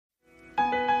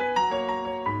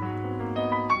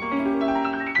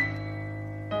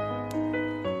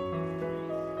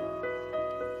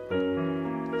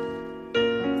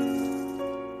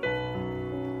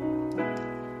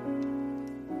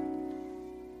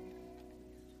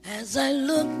As I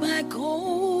look back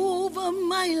over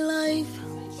my life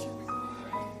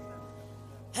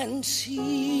and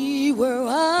see where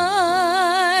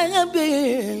I have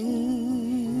been,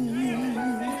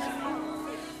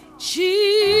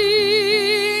 Jesus,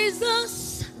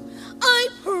 I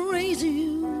praise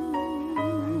you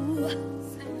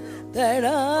that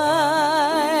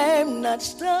I'm not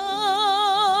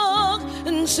stuck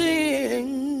in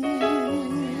sin.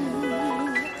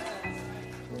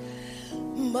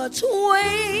 But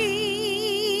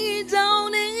way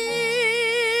down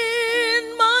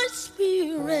in my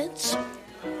spirit,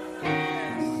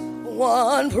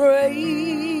 one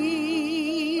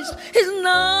praise is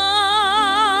not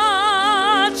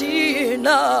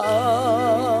enough.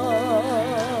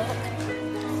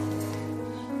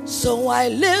 So I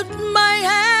lift my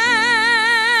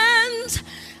hands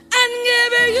and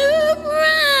give you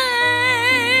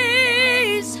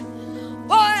praise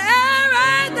for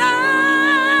everything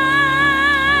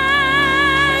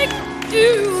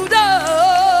you done.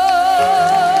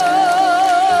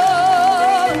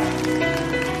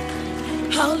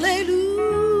 Hallelujah,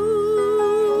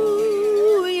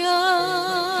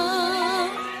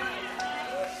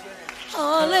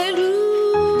 hallelujah,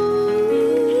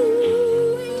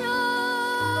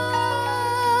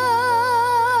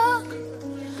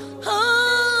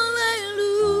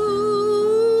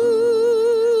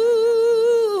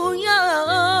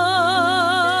 hallelujah,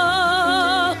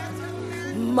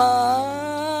 my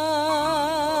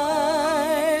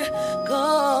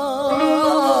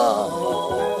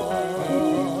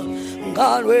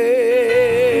God reigns.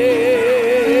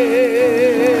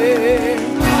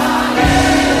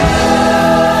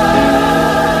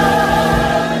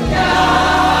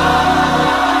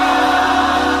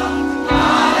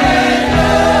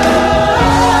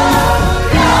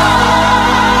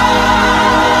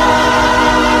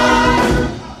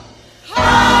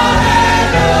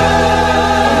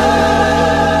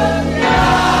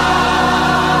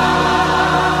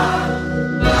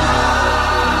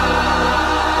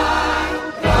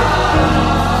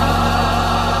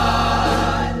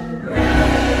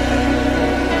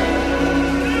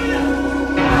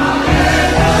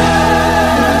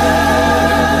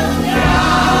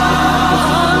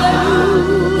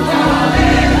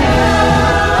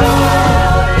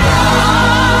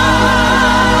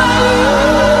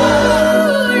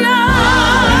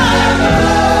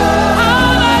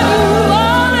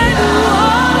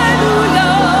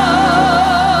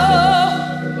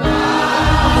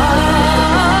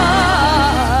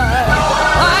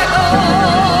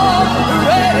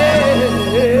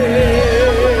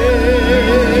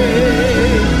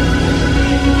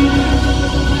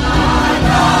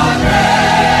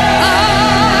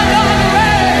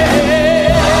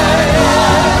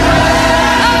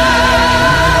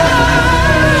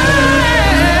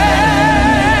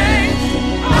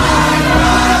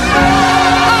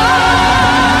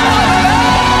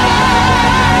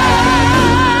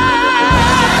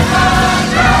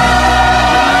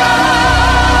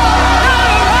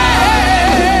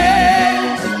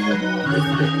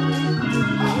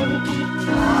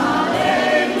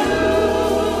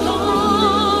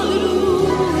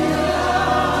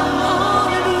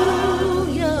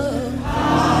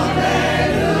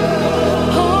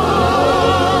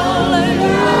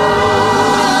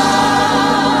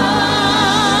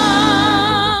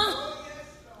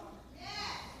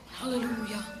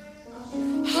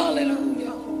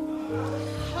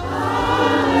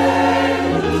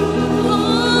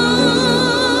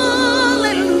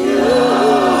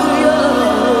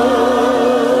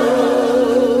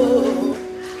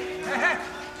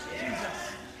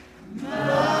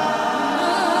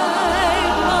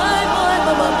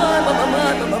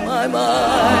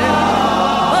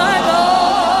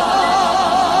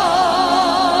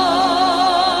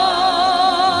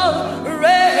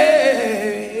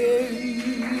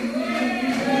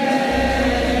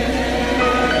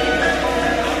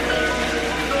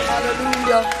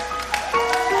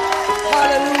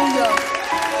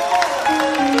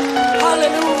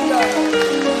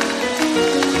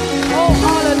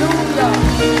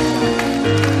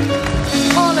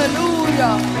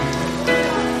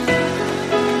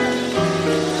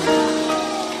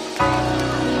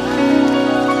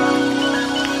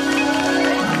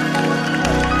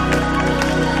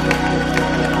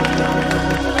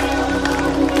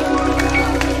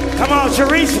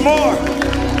 Sharice Moore.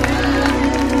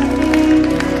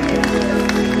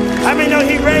 How many know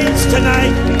he reigns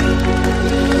tonight?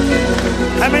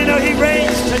 How many know he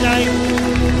reigns tonight?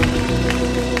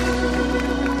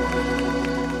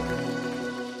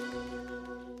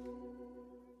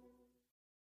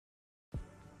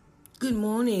 Good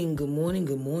morning, good morning,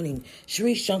 good morning.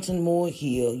 Sharice Johnson Moore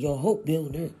here, your hope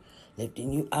builder,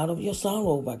 lifting you out of your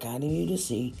sorrow by guiding you to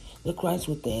see the Christ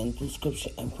within through scripture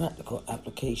and practical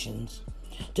applications.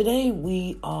 Today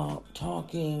we are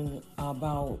talking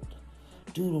about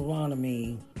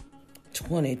Deuteronomy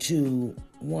 22,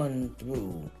 1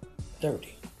 through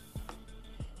 30.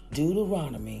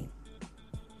 Deuteronomy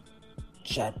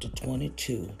chapter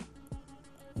 22,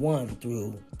 1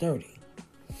 through 30.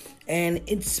 And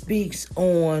it speaks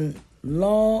on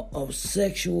law of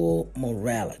sexual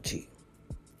morality.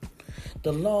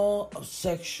 The law of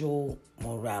sexual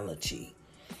morality.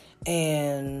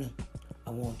 And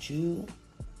I want you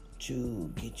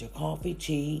to get your coffee,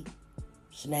 tea,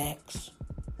 snacks,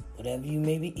 whatever you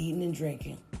may be eating and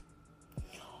drinking,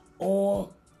 or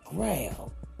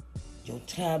grab your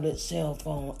tablet, cell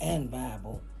phone, and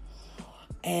Bible,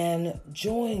 and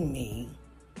join me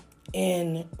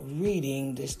in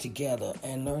reading this together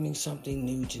and learning something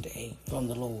new today from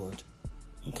the Lord.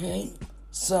 Okay?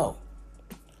 So,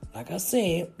 like I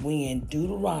said, we in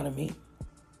Deuteronomy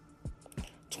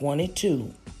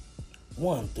 22,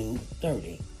 1 through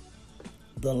 30.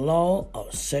 The law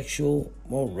of sexual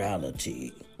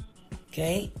morality.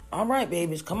 Okay? All right,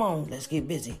 babies, come on, let's get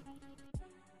busy.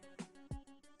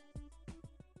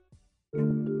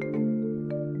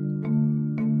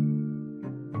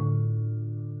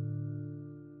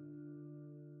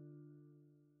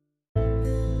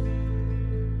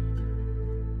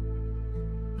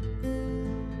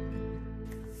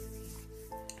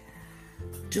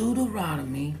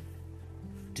 Deuteronomy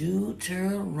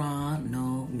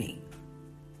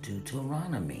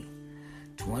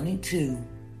 22,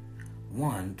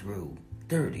 1 through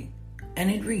 30.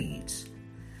 And it reads,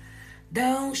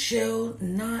 Thou shalt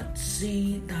not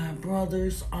see thy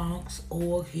brother's ox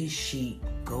or his sheep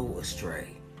go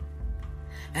astray,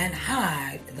 and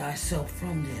hide thyself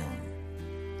from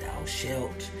them. Thou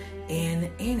shalt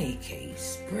in any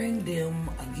case bring them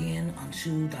again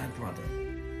unto thy brother.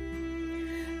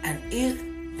 And if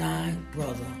thy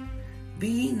brother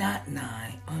be not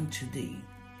nigh unto thee,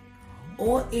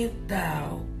 or if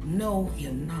thou know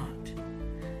him not,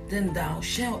 then thou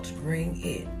shalt bring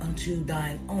it unto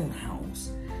thine own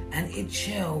house, and it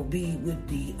shall be with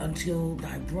thee until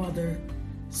thy brother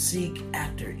seek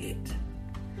after it,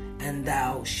 and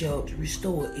thou shalt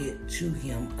restore it to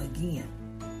him again.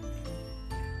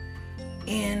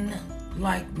 In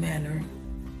like manner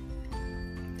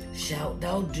shalt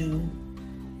thou do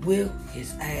with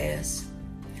his ass,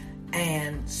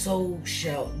 and so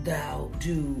shalt thou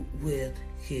do with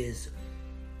his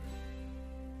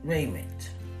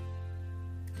raiment,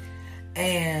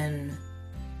 and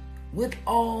with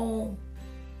all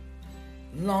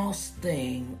lost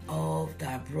thing of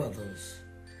thy brothers,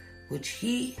 which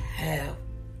he hath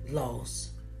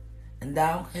lost, and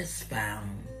thou hast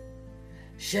found,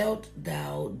 shalt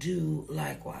thou do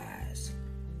likewise.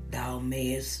 Thou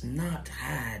mayest not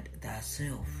hide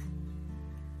thyself.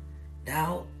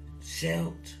 Thou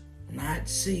shalt not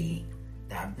see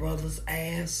thy brother's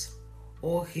ass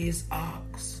or his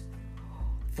ox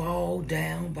fall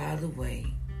down by the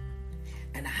way,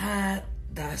 and hide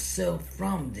thyself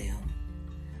from them.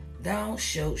 Thou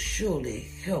shalt surely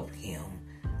help him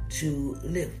to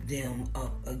lift them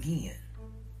up again.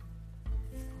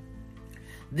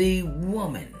 The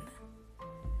woman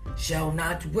shall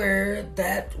not wear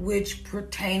that which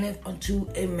pertaineth unto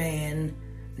a man,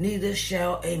 neither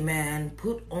shall a man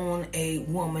put on a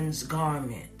woman's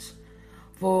garment.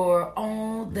 For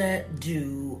all that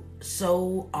do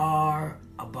so are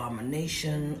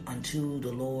abomination unto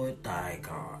the Lord thy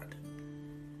God.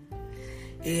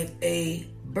 If a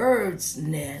bird's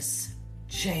nest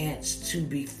chance to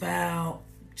be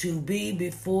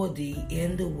before thee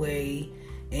in the way,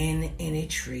 in any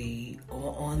tree,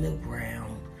 or on the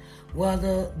ground,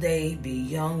 whether they be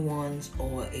young ones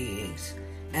or eggs,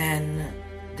 and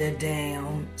the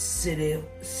dam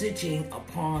sitting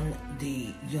upon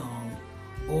the young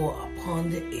or upon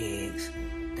the eggs,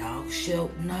 thou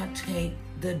shalt not take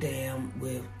the dam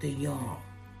with the young,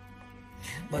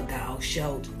 but thou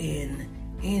shalt in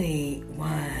any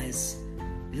wise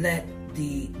let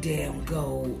the dam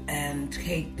go and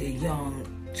take the young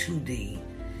to thee,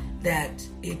 that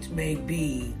it may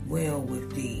be well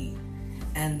with thee,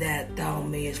 and that thou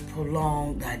mayest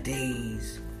prolong thy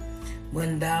days.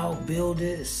 When thou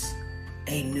buildest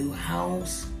a new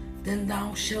house, then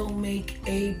thou shalt make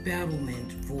a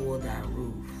battlement for thy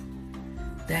roof,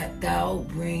 that thou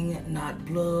bring not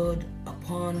blood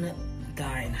upon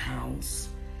thine house,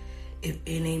 if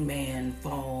any man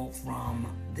fall from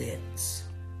thence.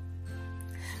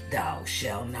 Thou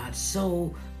shalt not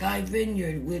sow thy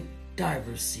vineyard with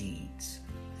divers seeds.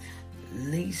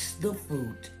 lest the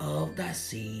fruit of thy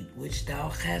seed which thou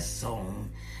hast sown,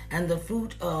 and the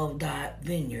fruit of thy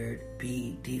vineyard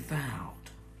be defiled.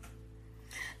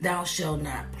 Thou shalt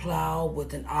not plow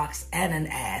with an ox and an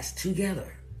ass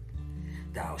together.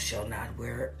 Thou shalt not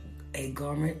wear a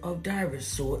garment of divers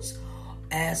sorts,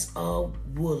 as of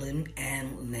woolen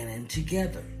and linen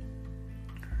together.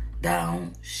 Thou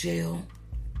shalt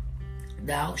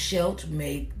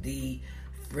make the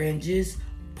fringes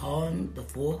upon the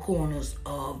four corners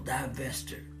of thy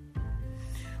vesture,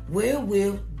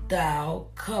 wherewith thou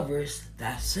coverest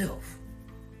thyself.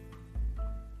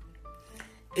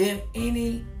 If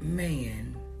any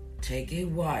man take a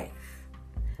wife,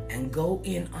 and go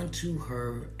in unto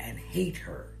her, and hate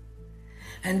her,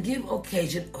 and give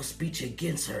occasion of speech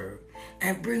against her,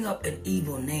 and bring up an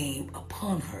evil name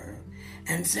upon her,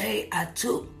 and say, I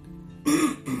took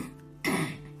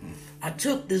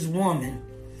this woman,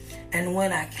 and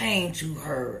when I came to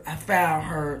her, I found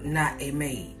her not a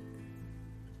maid.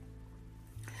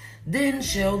 Then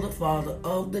shall the father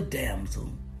of the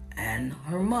damsel and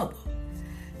her mother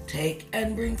take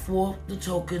and bring forth the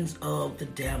tokens of the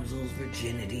damsel's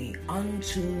virginity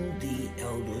unto the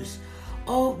elders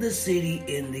of the city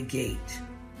in the gate.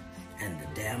 And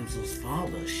the damsel's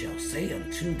father shall say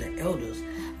unto the elders,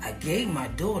 I gave my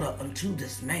daughter unto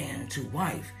this man to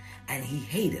wife, and he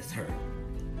hateth her.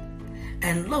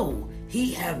 And lo,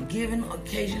 he have given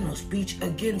occasion of speech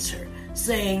against her,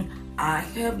 saying, I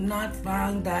have not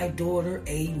found thy daughter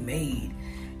a maid,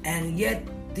 and yet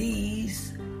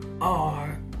these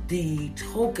are the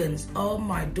tokens of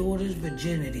my daughter's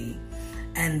virginity,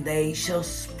 and they shall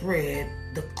spread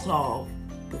the cloth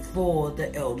before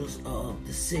the elders of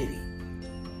the city.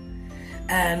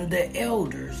 And the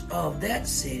elders of that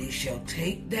city shall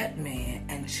take that man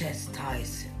and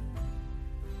chastise him.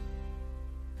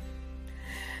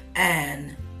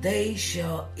 And they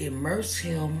shall immerse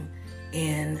him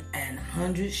in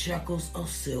 100 shekels of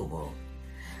silver,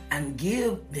 and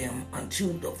give them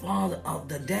unto the father of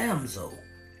the damsel,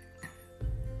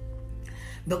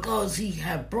 because he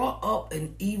hath brought up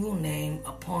an evil name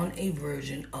upon a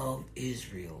virgin of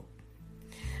Israel.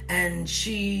 And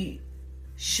she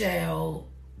shall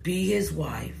be his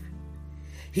wife.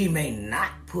 He may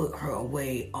not put her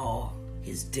away all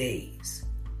his days.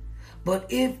 But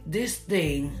if this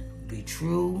thing be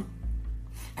true,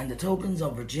 and the tokens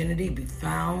of virginity be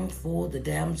found for the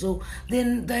damsel,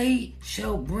 then they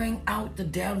shall bring out the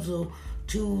damsel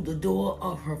to the door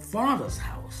of her father's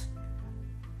house.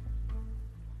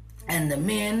 And the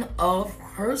men of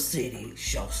her city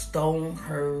shall stone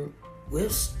her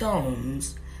with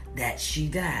stones that she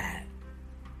died,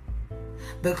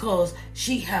 because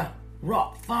she hath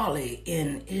wrought folly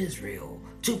in Israel,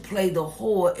 to play the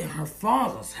whore in her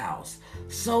father's house.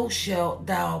 So shalt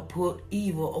thou put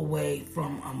evil away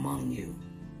from among you.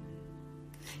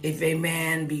 If a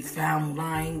man be found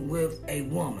lying with a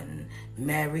woman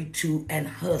married to an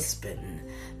husband,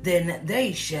 then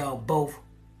they shall both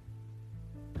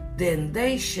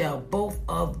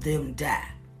of them die,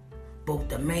 both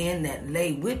the man that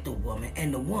lay with the woman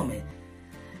and the woman.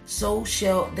 So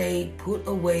shall they put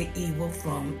away evil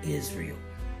from Israel.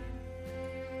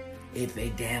 If a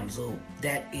damsel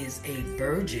that is a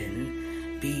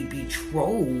virgin be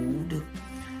betrothed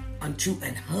unto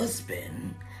an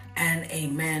husband, and a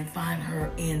man find her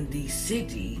in the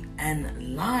city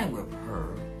and lie with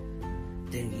her,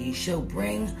 then ye shall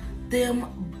bring them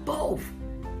both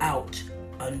out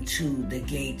unto the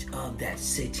gate of that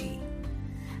city,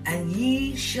 and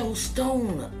ye shall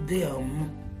stone them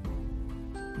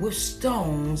with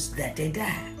stones that they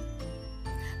die.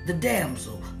 The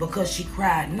damsel, because she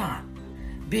cried not,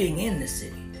 being in the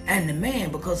city, and the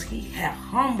man, because he had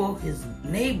humbled his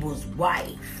neighbor's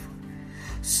wife.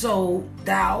 So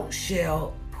thou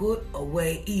shalt put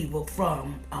away evil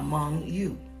from among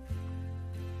you.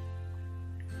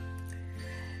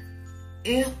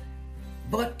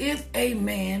 But if a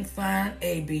man find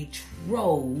a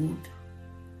betrothed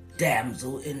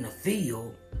damsel in the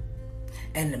field,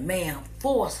 and the man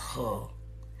force her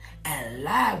and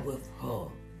lie with her,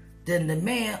 then the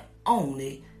man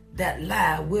only that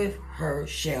lie with her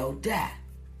shall die.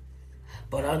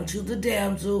 But unto the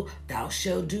damsel thou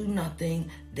shalt do nothing.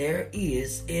 There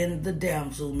is in the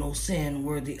damsel no sin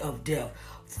worthy of death.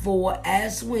 For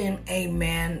as when a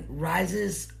man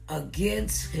rises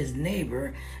against his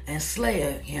neighbor and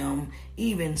slayeth him,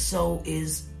 even so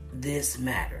is this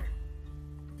matter.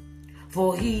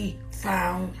 For he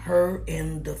found her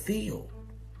in the field,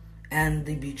 and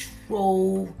the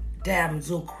betrothed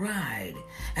damsel cried,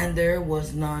 and there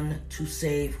was none to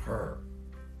save her.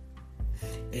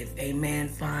 If a man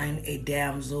find a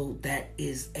damsel that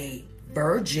is a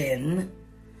virgin,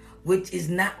 which is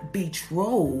not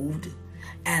betrothed,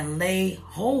 and lay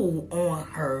hold on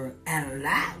her and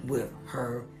lie with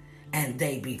her, and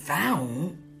they be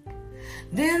found,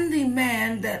 then the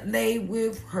man that lay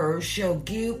with her shall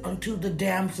give unto the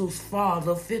damsel's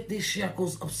father 50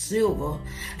 shekels of silver,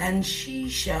 and she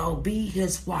shall be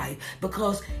his wife,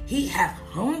 because he hath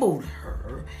humbled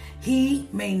her. He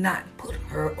may not put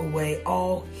her away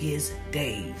all his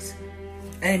days.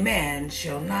 A man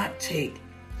shall not take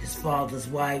his father's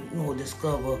wife, nor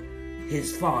discover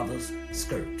his father's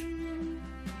skirt.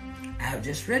 I have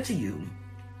just read to you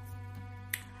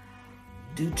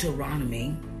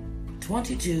Deuteronomy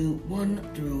 22,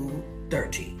 1 through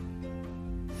 30.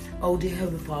 Oh, dear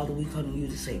Heavenly Father, we come to you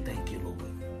to say thank you, Lord.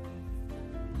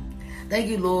 Thank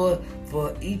you, Lord,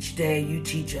 for each day you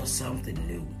teach us something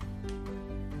new.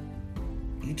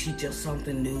 You teach us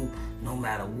something new, no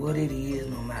matter what it is,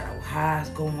 no matter how it's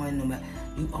going,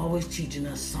 you always teaching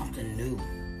us something new.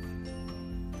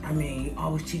 You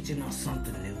always teaching us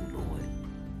something new, Lord.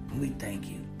 And we thank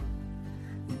you.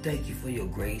 We thank you for your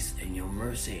grace and your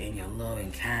mercy and your love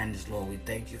and kindness, Lord. We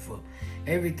thank you for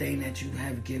everything that you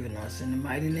have given us. In the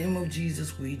mighty name of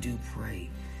Jesus, we do pray.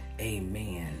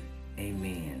 Amen,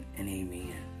 amen, and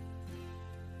amen.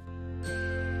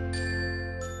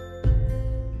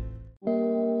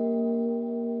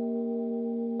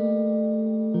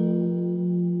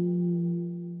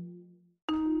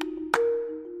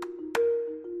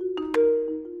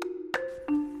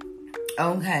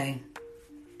 Okay.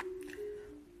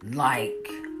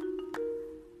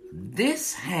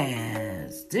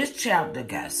 This chapter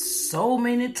got so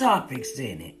many topics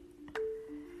in it.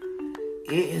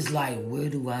 It is like, where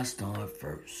do I start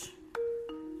first?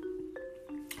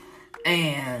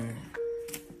 And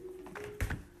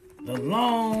the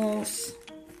laws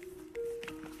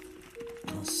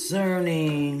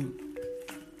concerning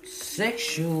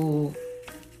sexual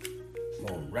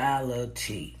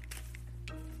morality.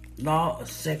 Law of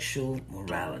sexual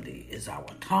morality is our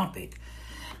topic,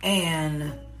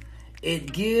 and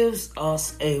it gives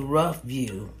us a rough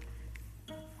view.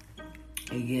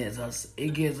 It gives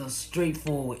us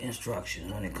straightforward instruction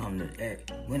when it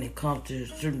comes to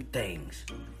certain things.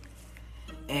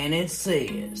 And it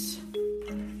says,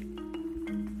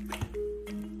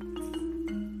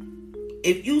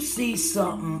 if you see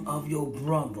something of your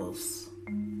brothers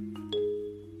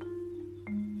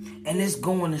and it's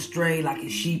going astray like a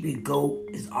sheep, a goat,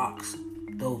 a ox,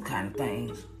 those kind of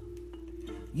things,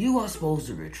 you are supposed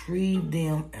to retrieve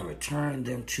them and return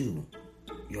them to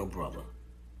your brother.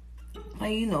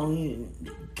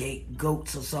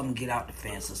 Goats or something get out the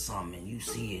fence or something, and you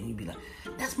see it, and you be like,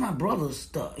 that's my brother's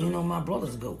stuff, my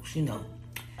brother's goats, And,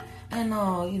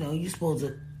 you're supposed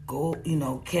to go,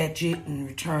 catch it and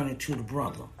return it to the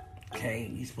brother, okay?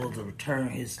 You're supposed to return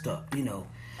his stuff,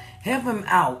 Help him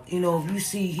out, if you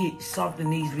see something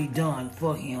needs to be done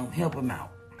for him, help him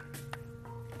out.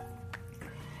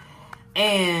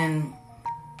 And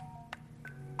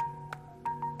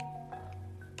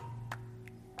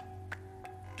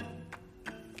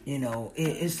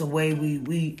it's the way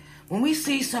we when we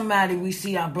see somebody, we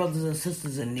see our brothers and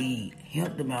sisters in need,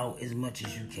 help them out as much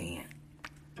as you can.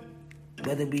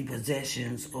 Whether it be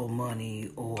possessions or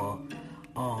money or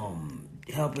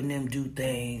helping them do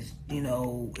things, in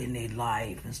their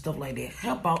life and stuff like that.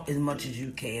 Help out as much as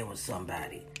you can with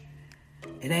somebody.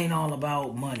 It ain't all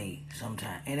about money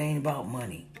sometimes. It ain't about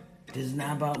money. This is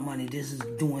not about money. This is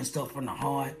doing stuff from the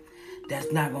heart.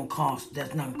 That's not gonna cost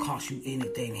you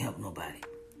anything to help nobody.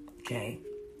 Okay?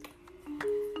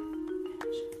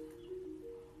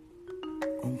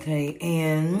 Okay,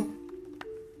 and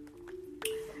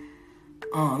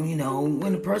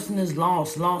when a person is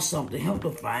lost something, help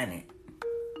them find it.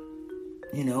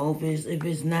 If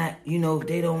it's not,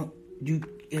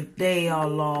 if they are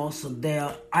lost or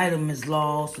their item is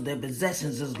lost or their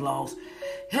possessions is lost,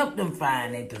 help them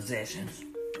find their possessions.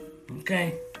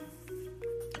 Okay?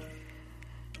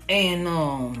 And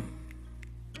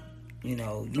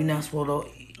you're not supposed to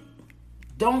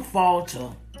don't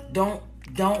falter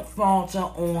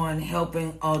on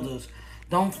helping others.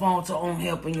 Don't falter on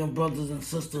helping your brothers and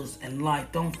sisters in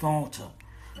life. Don't falter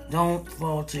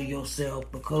yourself,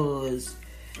 because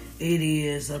it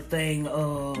is a thing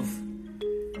of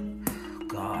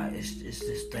God. It's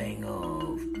this thing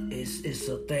of it's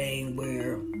a thing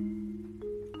where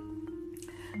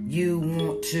you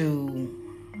want to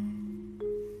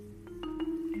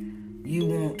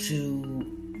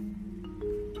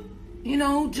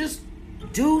just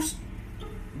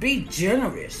be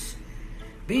generous.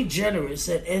 Be generous.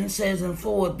 And it says in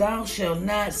 4, thou shalt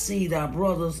not see thy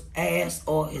brother's ass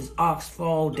or his ox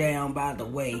fall down by the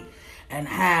way, and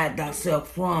hide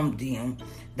thyself from them,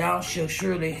 thou shalt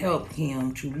surely help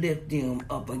him to lift them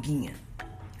up again.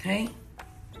 Okay?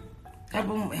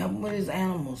 Help him with his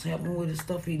animals. Help him with his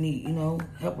stuff he need.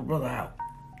 Help a brother out.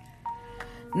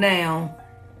 Now,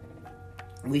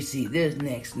 we see this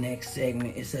next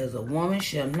segment. It says, a woman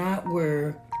shall not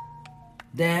wear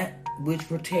that which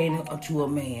pertaineth unto a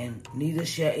man, neither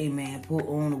shall a man put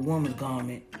on a woman's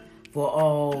garment, for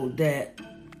all that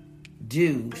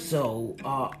do so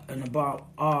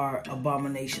are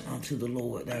abomination unto the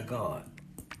Lord thy God.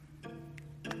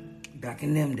 Back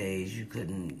in them days, you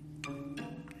couldn't.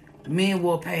 Men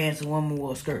wore pants and women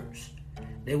wore skirts.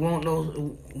 Women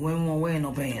weren't wearing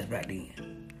no pants back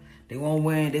then. They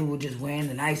were just wearing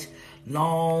the nice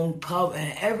long cover,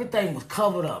 and everything was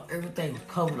covered up.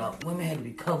 Women had to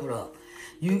be covered up.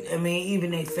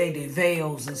 Even they fade their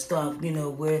veils and stuff,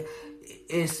 where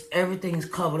everything's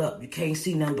covered up. You can't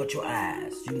see nothing but your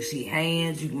eyes. You can see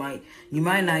hands, you might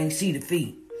not even see the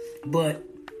feet. But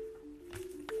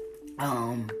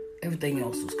everything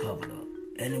else was covered up.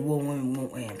 And the women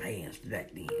weren't wearing pants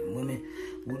back then. Women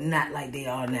were not like they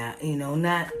are now.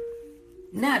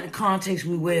 Not the context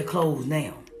we wear clothes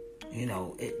now.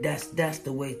 That's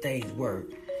the way things work.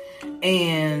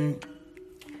 And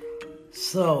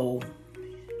so,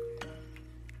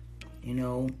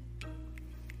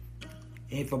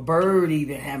 if a bird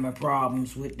even having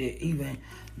problems with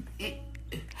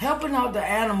helping out the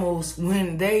animals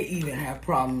when they even have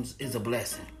problems is a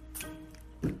blessing.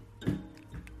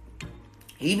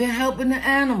 Even helping the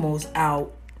animals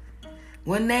out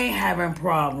when they having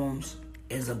problems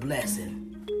is a blessing.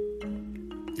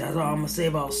 That's all I'm going to say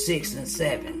about 6 and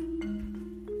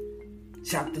 7.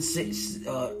 Chapter 6,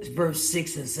 verse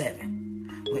 6 and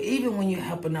 7. But even when you're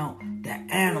helping out the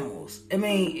animals,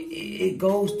 it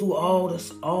goes through all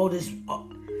this.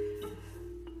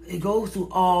 It goes through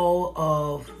all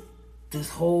of this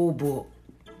whole book.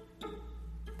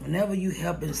 Whenever you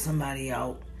helping somebody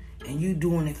out, and you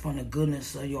doing it from the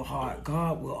goodness of your heart,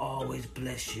 God will always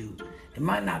bless you. It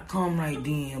might not come right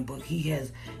then, but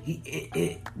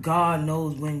God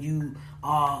knows when you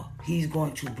are, He's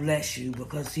going to bless you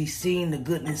because He's seen the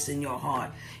goodness in your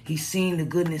heart. He's seen the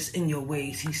goodness in your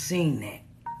ways. He's seen that.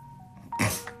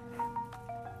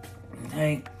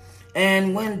 Okay?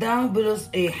 And when thou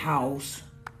buildest a house,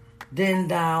 then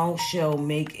thou shalt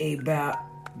make a battlement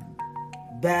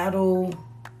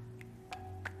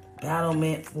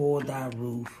for thy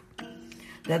roof,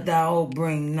 that thou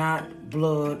bring not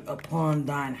blood upon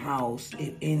thine house,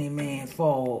 if any man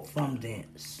fall from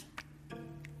thence.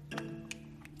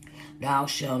 Thou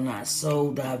shalt not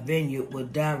sow thy vineyard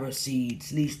with divers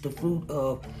seeds, lest the fruit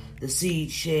of the seed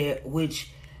share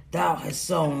which thou hast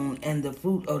sown, and the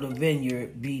fruit of the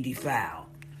vineyard be defiled.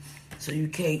 So you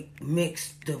can't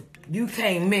mix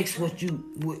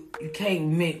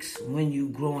when you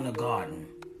grow in a garden.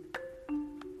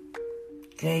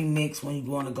 Can't mix when you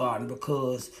go in the garden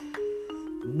because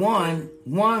one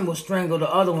will strangle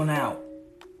the other one out.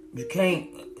 You can't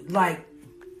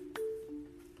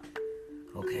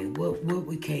what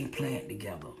we can't plant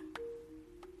together.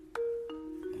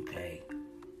 Okay.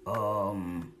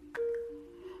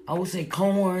 I would say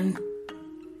corn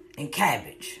and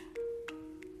cabbage.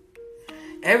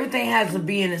 Everything has to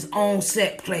be in its own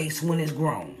set place when it's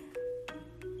grown.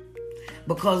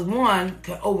 Because one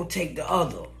can overtake the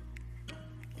other.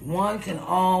 One can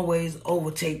always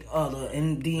overtake the other,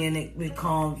 and then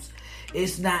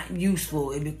it's not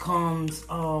useful. It becomes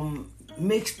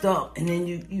mixed up, and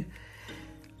then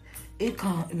it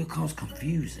becomes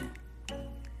confusing.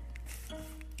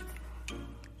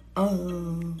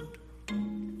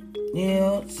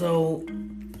 So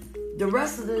the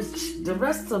rest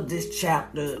of this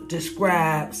chapter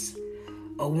describes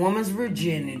a woman's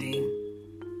virginity.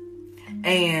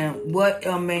 And what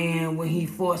a man, when he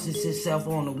forces himself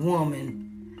on a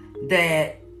woman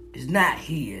that is not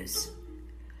his.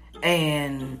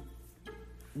 And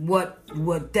what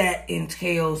that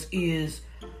entails is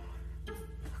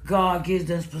God gives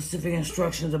them specific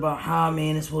instructions about how a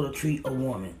man is supposed to treat a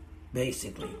woman,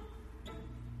 basically.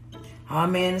 How a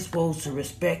man is supposed to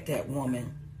respect that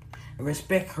woman, and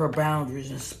respect her boundaries,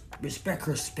 and respect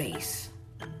her space.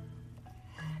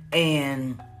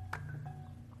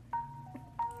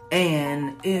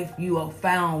 And if you are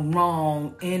found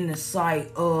wrong in the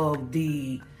sight of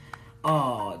the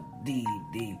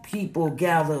people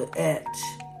gathered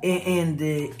in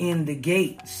the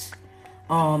gates,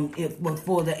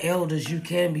 before the elders, you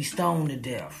can be stoned to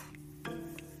death.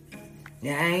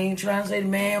 Now, I ain't trying to say the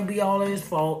man be all of his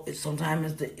fault.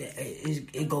 Sometimes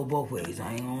it go both ways.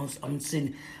 I'm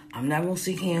not gonna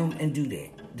sit him and do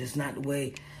that. That's not the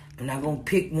way I'm not going to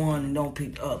pick one and don't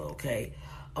pick the other, okay?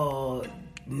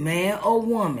 Man or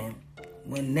woman,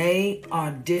 when they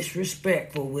are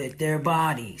disrespectful with their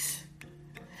bodies,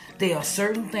 there are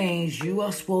certain things you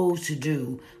are supposed to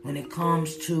do when it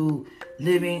comes to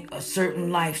living a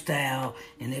certain lifestyle.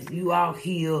 And if you out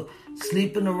here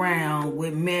sleeping around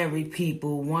with married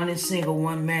people, one is single,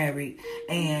 one married,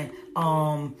 and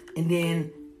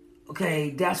then,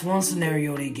 okay, that's one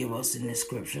scenario they give us in this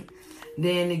scripture.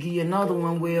 Then they give you another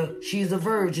one where she's a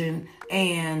virgin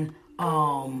and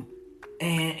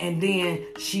then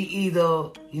she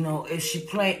either, if she's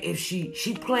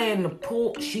playing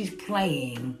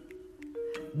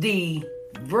the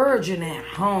virgin at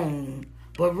home,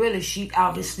 but really she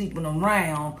out here sleeping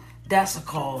around, that's a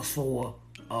cause for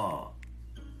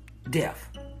death,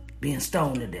 being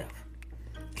stoned to death.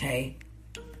 Okay?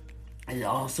 It's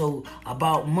also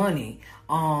about money.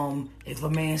 If a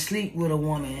man sleep with a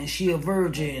woman and she a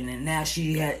virgin and now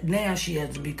she has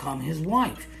to become his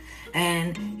wife.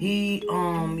 And he,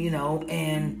 and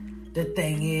the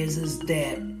thing is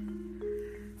that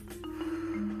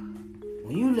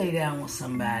when you lay down with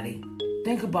somebody,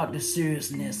 think about the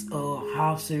seriousness of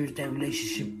how serious that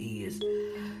relationship is.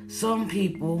 Some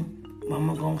people,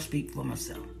 I'm going to speak for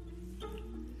myself.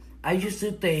 I used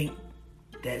to think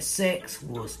that sex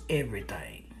was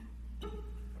everything.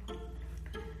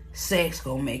 Sex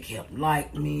gonna make him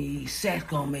like me. Sex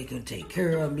gonna make him take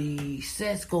care of me.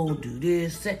 Sex gonna do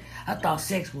this. I thought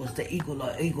sex was the equal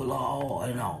of all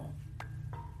and all.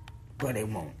 But it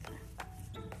won't.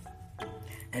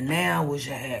 And now I wish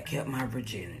I had kept my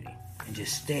virginity and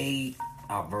just stayed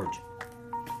a virgin.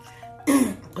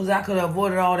 Because I could have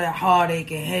avoided all that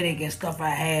heartache and headache and stuff I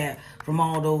had from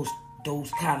all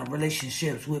those kind of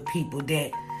relationships with people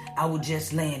that I was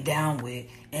just laying down with,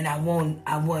 and I wasn't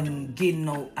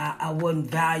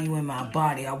valuing my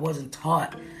body. I wasn't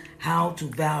taught how to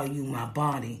value my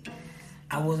body.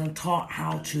 I wasn't taught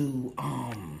how to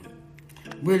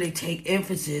really take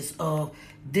emphasis of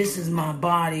this is my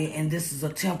body and this is a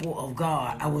temple of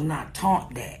God. I was not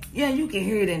taught that. Yeah, you can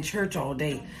hear it in church all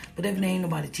day, but if there ain't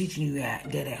nobody teaching you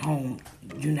that at home,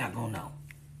 you're not gonna know.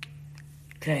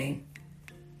 Okay?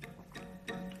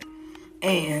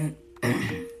 And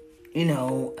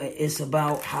it's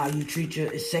about how you treat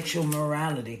it's sexual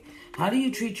morality. How do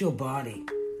you treat your body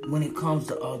when it comes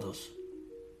to others?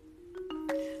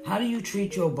 How do you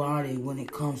treat your body when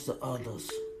it comes to others?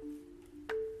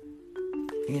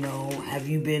 Have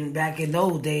you been back in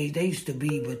those days? They used to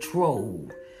be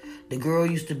betrothed. The girl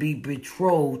used to be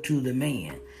betrothed to the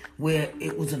man, where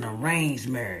it was an arranged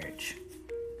marriage,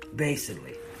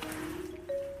 basically.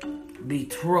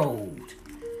 Betrothed.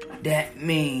 That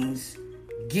means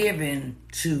given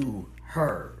to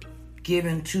her,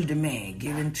 given to the man,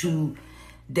 given to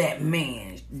that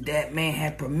man. That man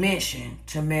had permission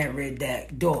to marry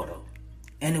that daughter.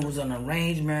 And it was an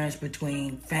arranged marriage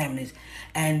between families.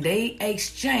 And they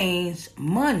exchanged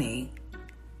money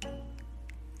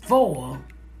for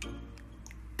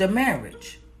the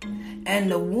marriage. And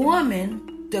the woman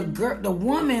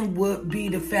would be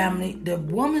the family. The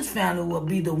woman's family would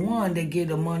be the one that gave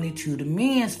the money to the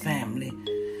man's family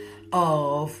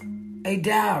of a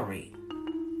dowry.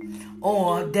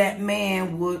 Or that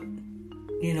man would,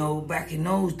 back in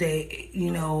those days,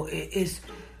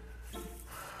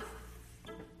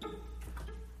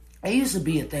 it used to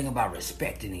be a thing about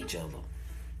respecting each other.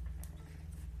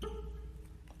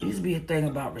 It used to be a thing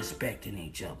about respecting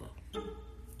each other.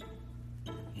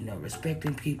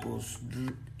 Respecting people's,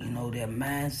 their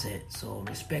mindsets, or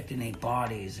respecting their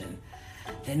bodies, and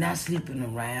they're not sleeping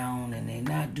around, and they're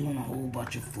not doing a whole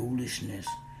bunch of foolishness.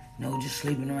 Just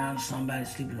sleeping around with somebody,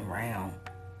 sleeping around.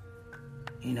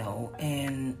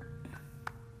 And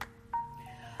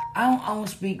I want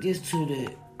to speak this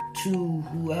to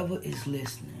whoever is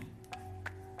listening.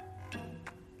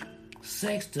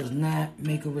 Sex does not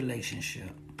make a relationship.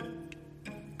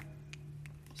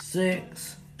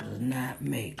 Sex does not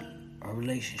make a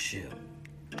relationship.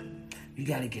 You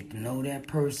got to get to know that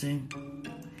person.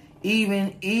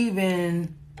 Even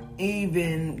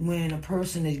when a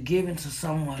person is given to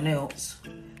someone else,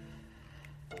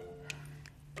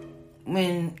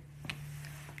 when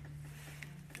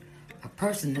a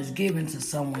person is given to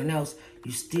someone else,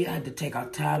 you still have to take our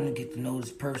time to get to know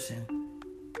this person.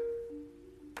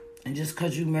 And just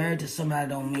because you married to somebody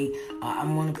don't mean,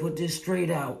 I'm going to put this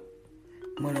straight out.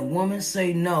 When a woman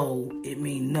say no, it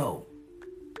means no.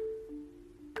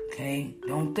 Okay?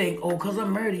 Don't think, because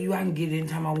I'm married to you, I can get it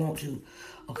anytime I want to.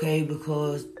 Okay?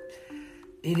 Because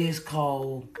it is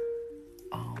called,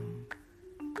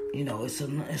 it's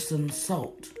an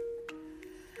assault.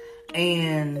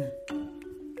 And,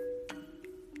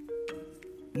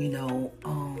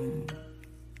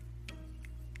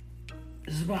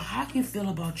 It's about how you feel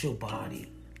about your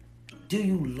body. Do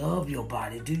you love your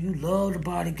body? Do you love the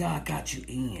body God got you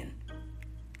in?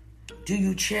 Do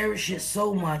you cherish it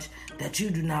so much that you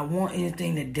do not want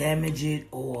anything to damage it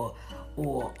or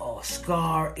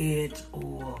scar it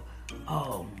or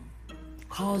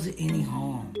cause it any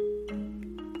harm?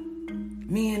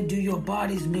 Men, do your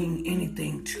bodies mean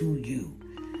anything to you?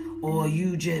 Or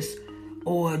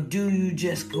do you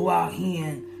just go out here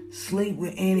and sleep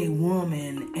with any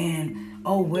woman and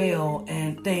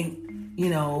and think,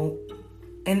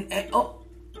 and I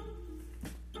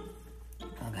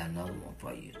got another one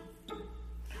for you.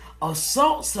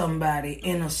 Assault somebody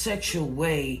in a sexual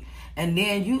way, and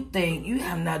then you think you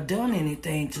have not done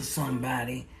anything to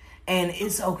somebody, and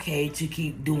it's okay to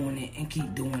keep doing it and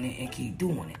keep doing it and keep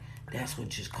doing it. That's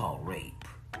what is called rape.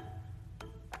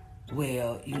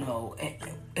 Well,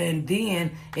 and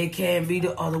then it can be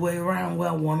the other way around where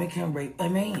a woman can rape a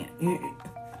man.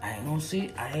 I ain't gonna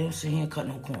sit here and cut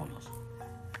no corners.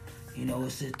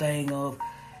 It's the thing of,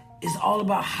 it's all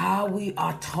about how we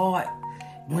are taught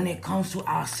when it comes to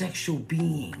our sexual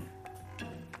being.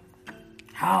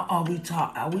 How are we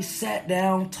taught? Are we sat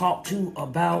down, talked to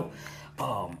about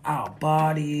our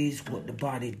bodies, what the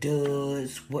body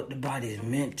does, what the body is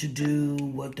meant to do,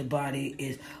 what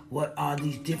are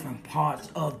these different parts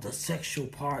of the sexual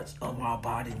parts of our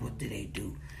bodies, what do they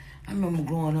do? I remember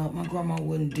growing up, my grandma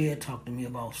wouldn't dare talk to me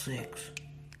about sex.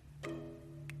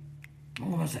 My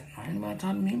grandma said, ain't nobody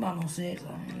talking to me about no sex.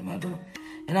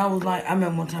 And I was like, I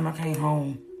remember one time I came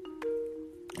home,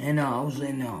 and I was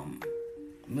in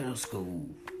middle school.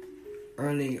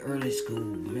 Early school,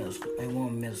 middle school. And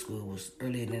one middle school was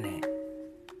earlier than that.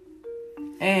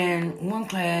 And one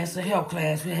class, a health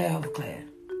class, we had a health class.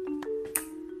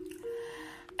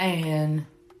 And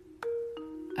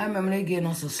I remember they giving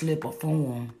us a slip of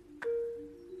form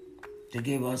to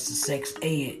give us a sex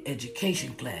ed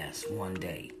education class one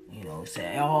day.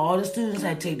 Said all the students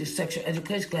had to take this sexual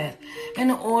education class.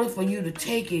 And in order for you to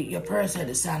take it, your parents had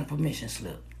to sign a permission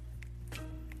slip.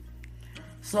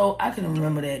 So I can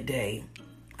remember that day.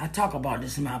 I talk about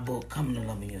this in my book, Coming to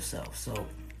Loving Yourself. So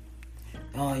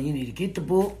you need to get the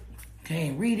book, okay,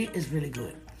 and read it. It's really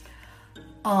good.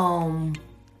 And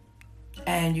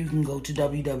you can go to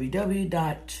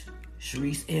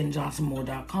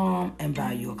www.ShariceNJohnsonMoore.com and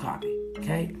buy you a copy,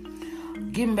 okay?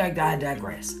 Getting back to I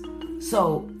digress.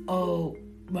 So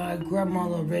my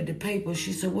grandmother read the paper.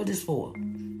 She said, "What is for?"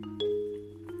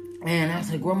 And I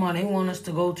said, "Grandma, they want us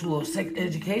to go to a sex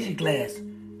education class."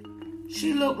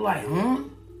 She looked like, huh?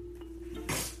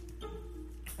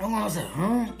 And I said,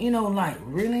 huh? Like,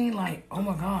 really? Like, oh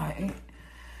my God.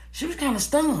 She was kind of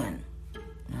stunned.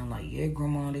 And I'm like, yeah,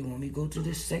 Grandma, they want me to go to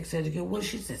this sex education. What?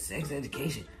 She said, sex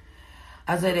education.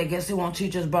 I said, I guess they won't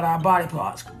teach us about our body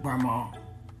parts, Grandma.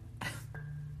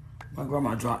 My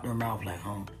grandma dropped her mouth like,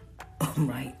 huh?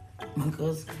 Right?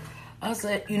 Because I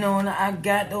said, and I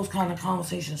got those kind of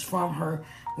conversations from her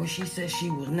where she said she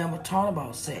was never taught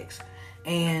about sex.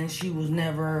 And she was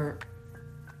never,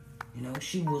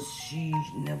 she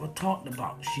never talked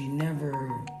about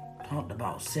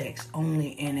sex, only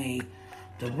in a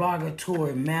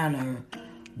derogatory manner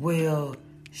where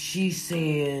she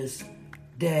says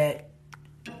that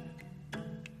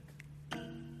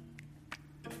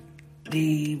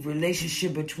the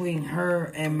relationship between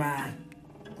her and my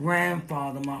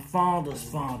grandfather, my father's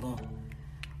father,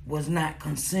 was not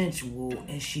consensual,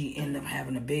 and she ended up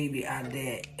having a baby out of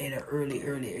that at an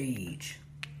early age.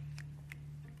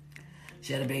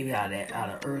 She had a baby out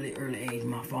of early age,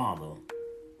 my father.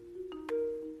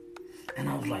 And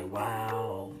I was like,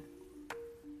 wow.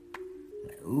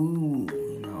 Like, ooh,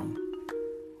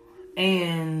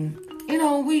 And,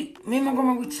 me and my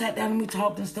grandma, we sat down and we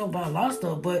talked and stuff about a lot of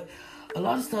stuff, but a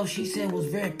lot of stuff she said was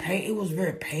very painful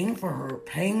for her.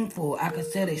 Painful. I could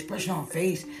see the expression on her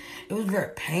face. It was very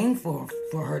painful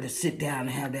for her to sit down and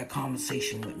have that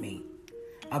conversation with me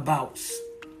about,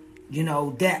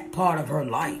 that part of her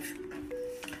life.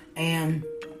 And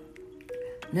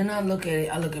then I look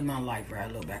at my life, right?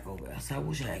 I look back over it. I said, I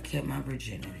wish I had kept my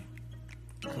virginity.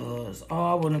 Because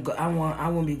I wouldn't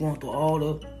be going through all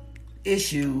the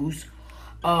issues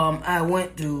I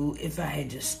went through if I had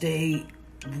just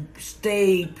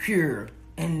stayed pure.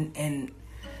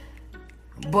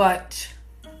 But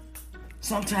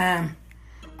sometimes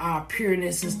our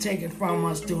pureness is taken from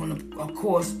us during a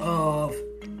course of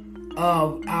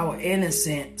our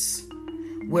innocence,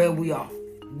 where we are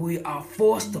we are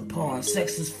forced upon,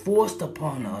 sex is forced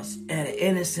upon us at an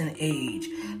innocent age,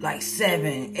 like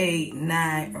 7, 8,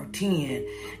 9, or 10,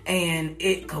 and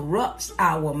it corrupts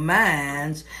our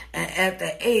minds, and at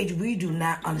that age, we do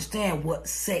not understand what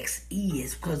sex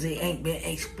is, because it ain't been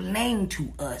explained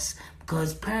to us,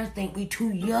 because parents think we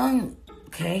too young,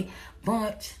 okay,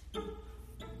 but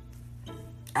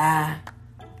I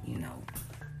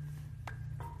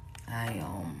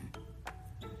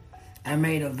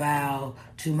made a vow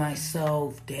to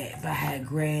myself that if I had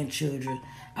grandchildren,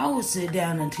 I would sit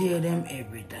down and tell them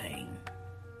everything.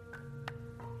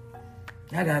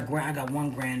 I got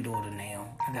one granddaughter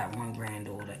now.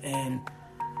 And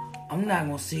I'm not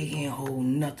gonna sit here and hold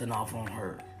nothing off on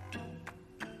her.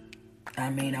 I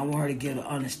want her to get an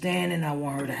understanding. I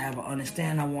want her to have an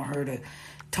understanding. I want her to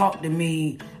talk to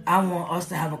me. I want us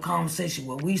to have a conversation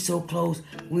where we so close,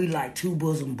 we like two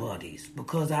bosom buddies,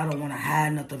 because I don't want to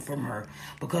hide nothing from her.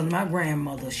 Because my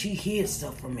grandmother, she hid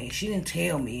stuff from me. She didn't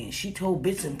tell me, and she told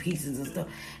bits and pieces and stuff.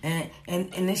 And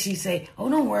then she say, "Oh,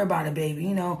 don't worry about it, baby.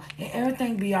 And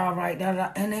everything be all right."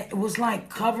 And it was like,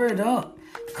 cover it up.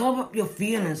 Cover up your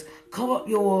feelings. Cover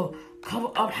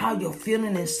up how you're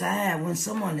feeling inside when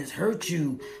someone has hurt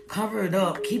you. Cover it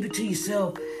up. Keep it to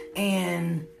yourself.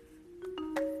 And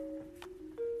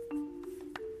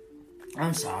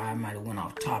I'm sorry, I might have went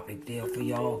off topic there for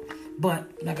y'all.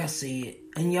 But like I said,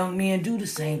 and young men do the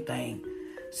same thing.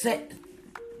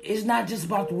 It's not just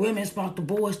about the women, it's about the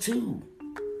boys too.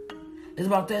 It's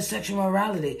about that sexual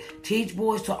morality. Teach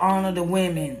boys to honor the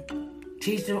women.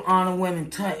 Teach them to honor women.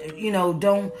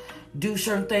 Don't do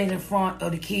certain things in front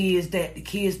of the kids that the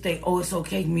kids think, oh, it's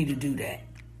okay for me to do that.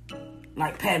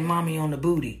 Like patting mommy on the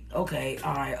booty. Okay,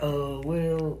 all right, a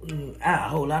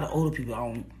whole lot of older people,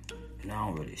 I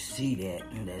don't really see that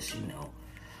unless,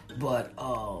 But,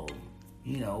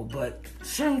 but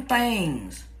certain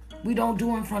things we don't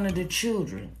do in front of the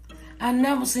children. I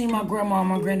never seen my grandma and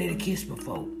my granddaddy kiss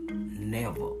before.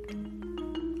 Never.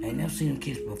 I ain't never seen them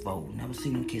kiss before. Never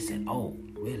seen them kiss at all.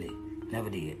 Really. Never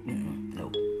did.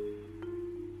 No.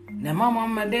 Now, my mom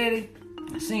and my daddy,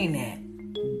 I seen that.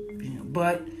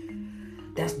 But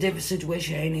that's a different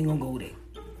situation. I ain't even gonna go there.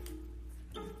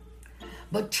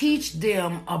 But teach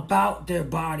them about their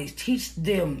bodies.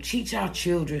 Teach our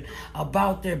children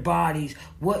about their bodies,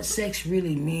 what sex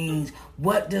really means,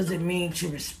 what does it mean to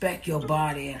respect your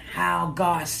body, and how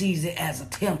God sees it as a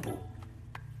temple.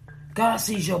 God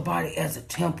sees your body as a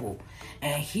temple,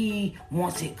 and He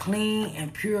wants it clean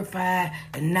and purified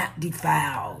and not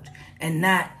defiled and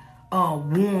not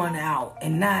worn out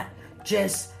and not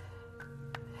just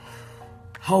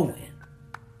hoeing.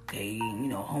 Okay,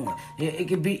 hoeing. It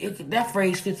could be, that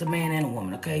phrase fits a man and a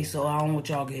woman, okay? So I don't want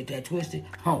y'all to get that twisted.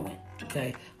 Hoeing,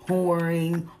 okay?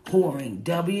 Whoring.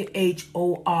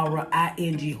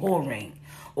 W-H-O-R-I-N-G, whoring.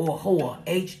 Or whore,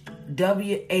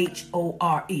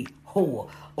 W-H-O-R-E, whore.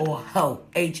 Or hoe,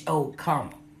 H-O,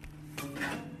 comma.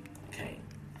 Okay,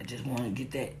 I just want to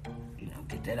get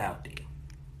that out there.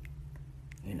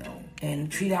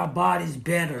 And treat our bodies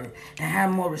better and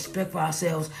have more respect for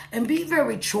ourselves and be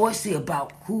very choosy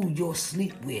about who you'll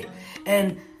sleep with.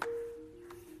 And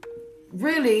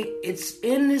really, it's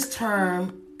in this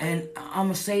term, and I'm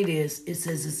going to say this, it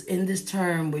says it's in this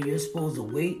term where you're supposed to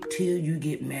wait till you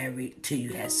get married, till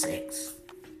you have sex.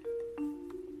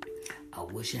 I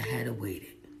wish I had waited.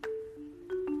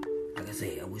 Like I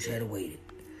said, I wish I had waited.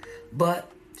 But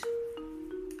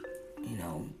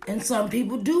and some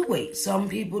people do wait.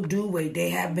 They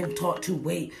have been taught to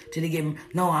wait till they get.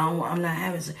 No, I'm not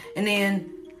having sex. And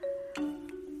then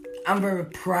I'm very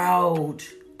proud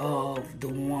of the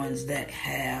ones that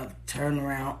have turned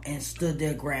around and stood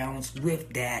their grounds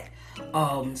with that,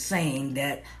 saying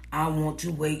that I want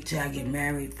to wait till I get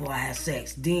married before I have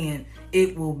sex. Then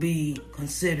it will be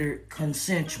considered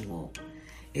consensual.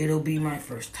 It'll be my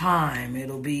first time.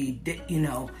 It'll be,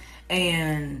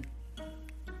 and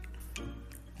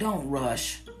don't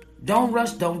rush. Don't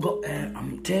go. And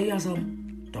I'm going to tell y'all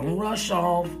something. Don't rush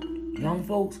off. Young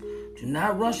folks, do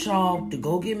not rush off to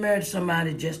go get married to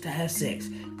somebody just to have sex.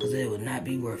 Because it would not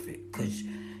be worth it. Because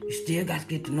you still got to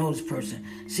get to know this person.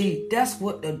 See, that's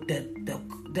what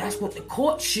that's what the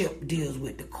courtship deals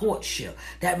with. The courtship.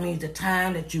 That means the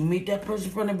time that you meet that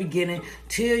person from the beginning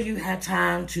till you have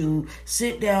time to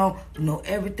sit down, know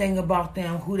everything about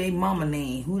them, who they mama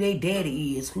name, who they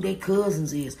daddy is, who they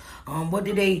cousins is, what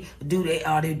do they do?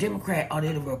 Are they Democrat? Are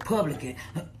they the Republican?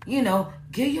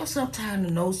 Give yourself time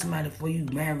to know somebody before you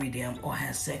marry them or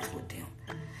have sex with them.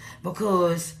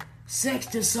 Because sex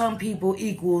to some people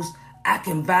equals I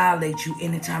can violate you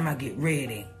anytime I get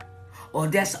ready. Or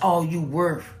that's all you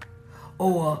worth.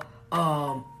 Or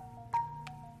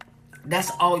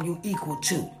That's all you equal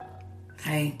to.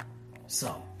 Okay?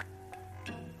 So,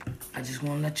 I just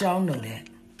want to let y'all know that.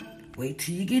 Wait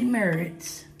till you get married.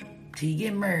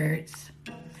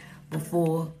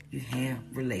 Before you have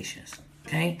relations.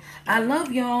 Okay? I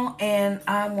love y'all, and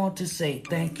I want to say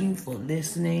thank you for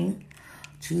listening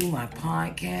to my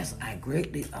podcast. I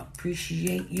greatly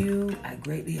appreciate you. I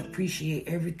greatly appreciate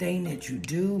everything that you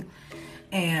do.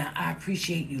 And I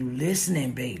appreciate you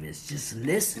listening, babies. Just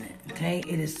listening, okay?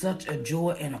 It is such a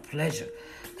joy and a pleasure,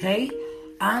 okay?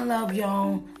 I love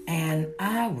y'all, and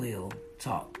I will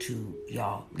talk to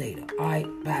y'all later. All right?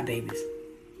 Bye, babies.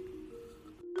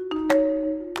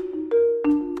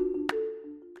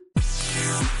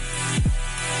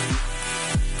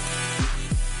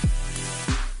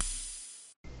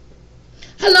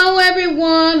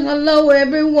 Hello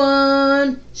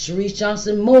everyone. Sharice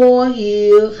Johnson Moore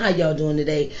here. How y'all doing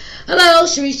today? Hello,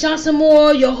 Sharice Johnson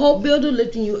Moore, your hope builder,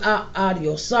 lifting you out of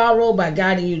your sorrow by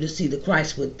guiding you to see the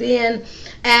Christ within.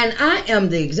 And I am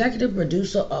the executive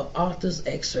producer of Authors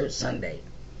Excerpt Sunday.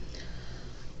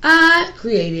 I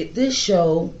created this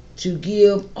show to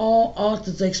give all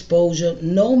authors exposure,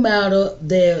 no matter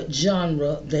their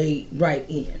genre they write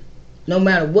in. No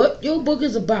matter what your book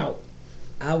is about,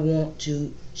 I want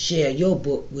to share your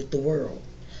book with the world.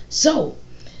 So,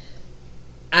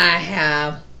 I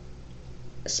have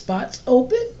spots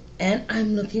open, and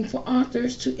I'm looking for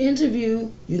authors to interview.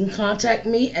 You can contact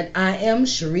me at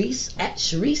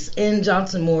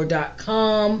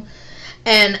ShariceNJohnsonMoore.com,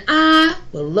 and I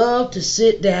would love to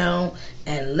sit down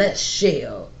and let's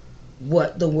share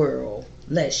with the world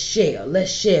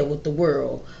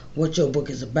what your book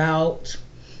is about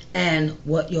and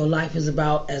what your life is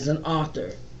about as an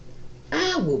author.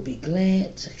 I will be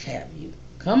glad to have you.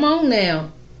 Come on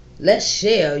now. Let's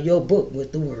share your book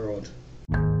with the world.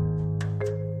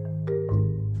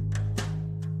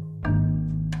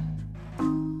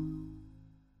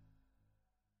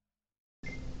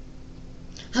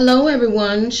 Hello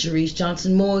everyone, Sharice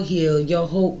Johnson Moore here, your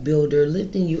hope builder,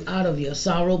 lifting you out of your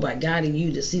sorrow by guiding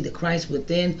you to see the Christ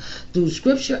within through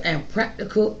scripture and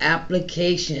practical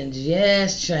applications.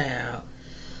 Yes, child.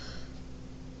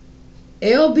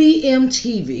 LBM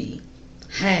TV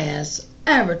has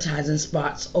advertising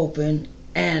spots open,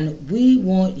 and we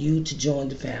want you to join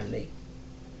the family.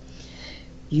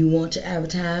 You want to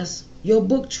advertise your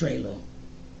book trailer,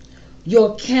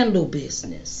 your candle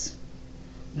business,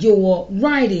 your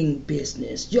writing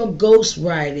business, your ghost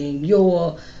writing,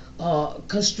 your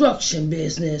construction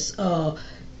business,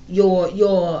 your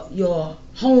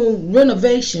home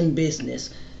renovation business.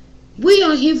 We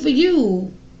are here for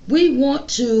you. We want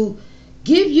to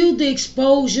give you the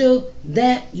exposure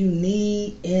that you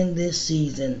need in this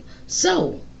season.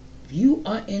 So, if you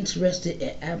are interested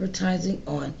in advertising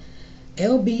on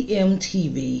LBM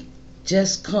TV,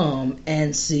 just come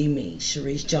and see me,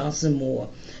 Sharice Johnson Moore.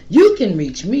 You can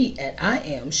reach me at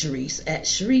IamSharice at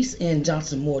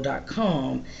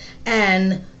ShariceNJohnsonMoore.com,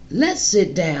 and let's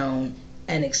sit down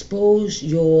and expose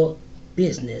your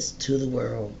business to the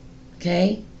world.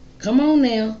 Okay? Come on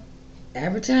now.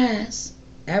 Advertise.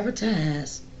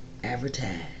 Advertise.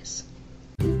 Advertise.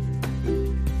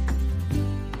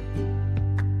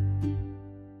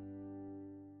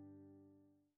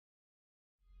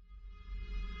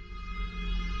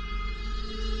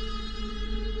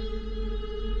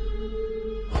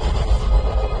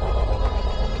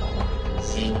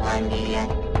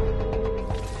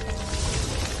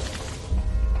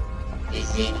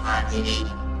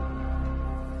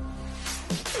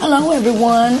 Hello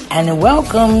everyone, and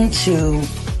welcome to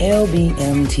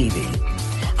LBM TV.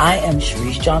 I am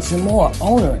Sharice Johnson Moore,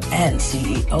 owner and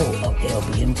CEO of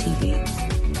LBM TV.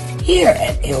 Here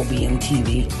at LBM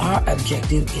TV, our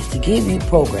objective is to give you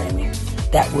programming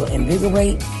that will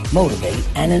invigorate, motivate,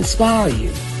 and inspire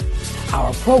you.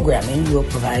 Our programming will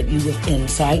provide you with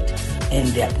insight,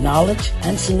 in-depth knowledge,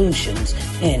 and solutions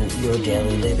in your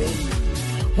daily living.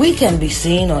 We can be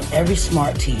seen on every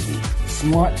smart TV,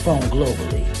 smartphone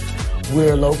globally.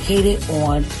 We're located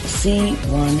on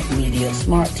C1 Media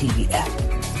Smart TV app,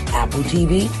 Apple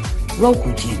TV,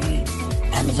 Roku TV,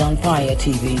 Amazon Fire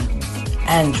TV,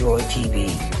 Android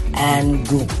TV, and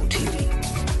Google TV.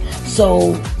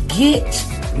 So get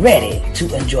ready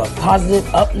to enjoy positive,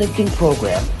 uplifting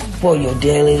program for your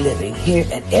daily living here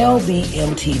at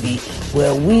LBM TV,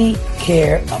 where we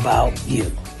care about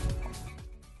you.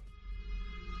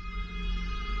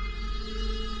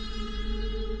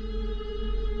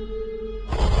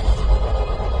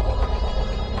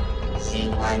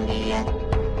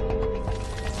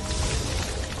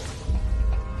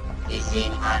 Is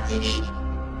it on TV?